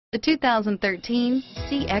The 2013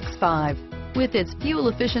 CX-5. With its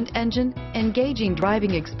fuel-efficient engine, engaging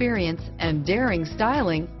driving experience, and daring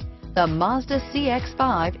styling, the Mazda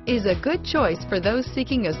CX-5 is a good choice for those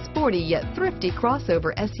seeking a sporty yet thrifty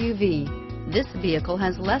crossover SUV. This vehicle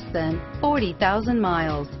has less than 40,000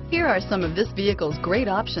 miles. Here are some of this vehicle's great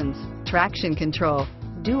options: traction control,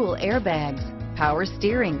 dual airbags, power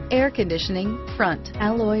steering, air conditioning, front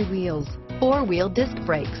alloy wheels, four-wheel disc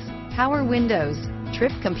brakes, power windows,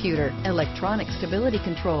 trip computer, electronic stability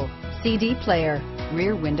control, CD player,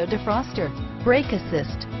 rear window defroster, brake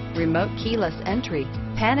assist, remote keyless entry,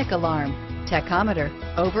 panic alarm, tachometer,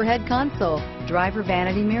 overhead console, driver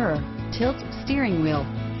vanity mirror, tilt steering wheel,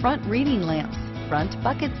 front reading lamps, front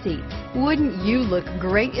bucket seats. Wouldn't you look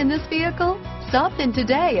great in this vehicle? Stop in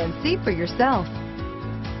today and see for yourself.